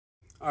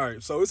All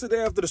right, so it's the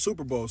day after the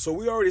Super Bowl. So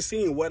we already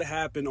seen what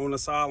happened on the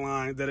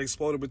sideline that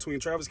exploded between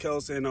Travis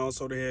Kelce and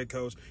also the head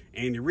coach,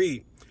 Andy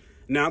Reid.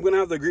 Now, I'm going to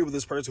have to agree with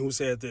this person who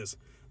said this.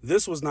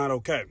 This was not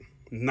okay.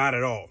 Not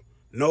at all.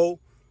 No,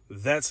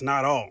 that's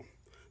not all.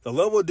 The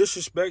level of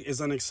disrespect is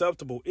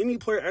unacceptable. Any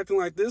player acting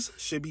like this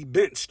should be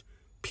benched,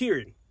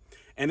 period.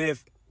 And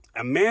if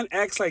a man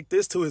acts like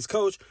this to his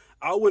coach,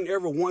 I wouldn't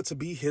ever want to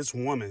be his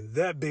woman.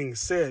 That being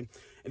said,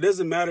 it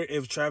doesn't matter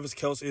if Travis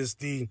Kelce is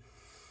the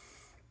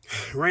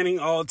reigning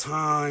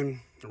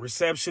all-time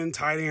reception,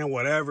 tight end,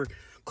 whatever,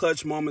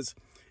 clutch moments.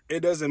 It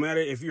doesn't matter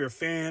if you're a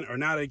fan or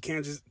not of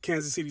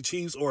Kansas City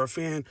Chiefs or a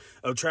fan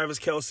of Travis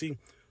Kelce.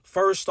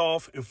 First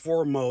off and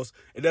foremost,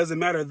 it doesn't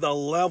matter the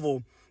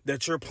level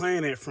that you're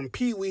playing at, from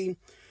Pee-wee,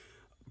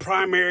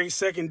 primary,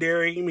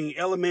 secondary,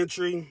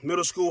 elementary,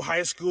 middle school,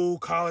 high school,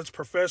 college,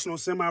 professional,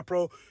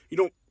 semi-pro. You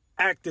don't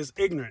act this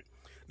ignorant.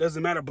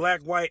 Doesn't matter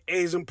black, white,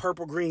 Asian,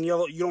 purple, green,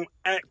 yellow. You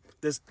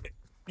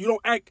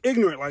don't act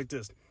ignorant like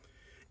this.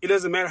 It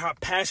doesn't matter how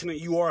passionate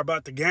you are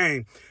about the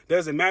game. It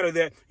doesn't matter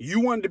that you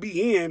wanted to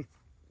be in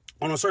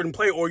on a certain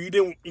play or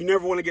you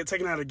never want to get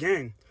taken out of the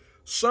game.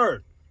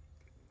 Sir,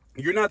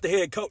 you're not the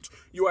head coach.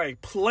 You are a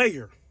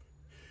player.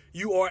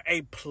 You are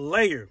a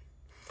player.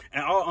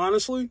 And all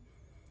honestly,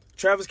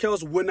 Travis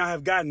Kelce would not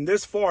have gotten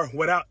this far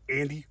without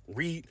Andy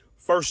Reid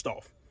first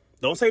off.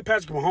 Don't say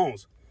Patrick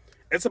Mahomes.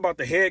 It's about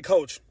the head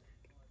coach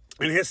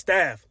and his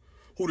staff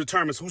who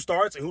determines who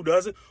starts and who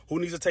doesn't, who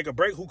needs to take a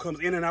break, who comes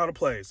in and out of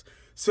plays.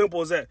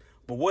 Simple as that.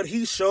 But what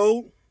he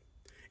showed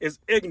is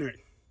ignorant.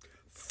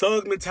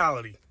 Thug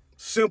mentality.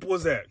 Simple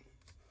as that.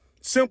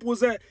 Simple as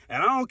that.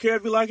 And I don't care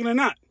if you like it or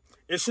not.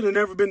 It should have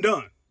never been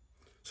done.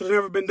 Should have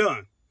never been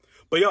done.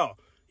 But y'all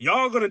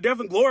are going to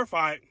definitely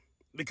glorify it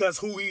because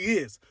who he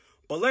is.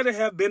 But let it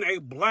have been a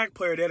black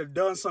player that had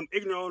done something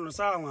ignorant on the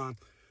sideline.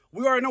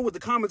 We already know what the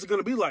comments are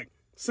going to be like.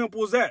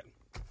 Simple as that.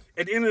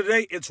 At the end of the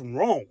day, it's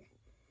wrong.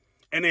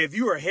 And if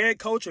you're a head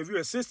coach, if you're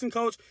an assistant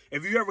coach,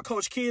 if you ever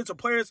coach kids or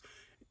players,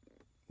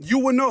 you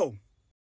will know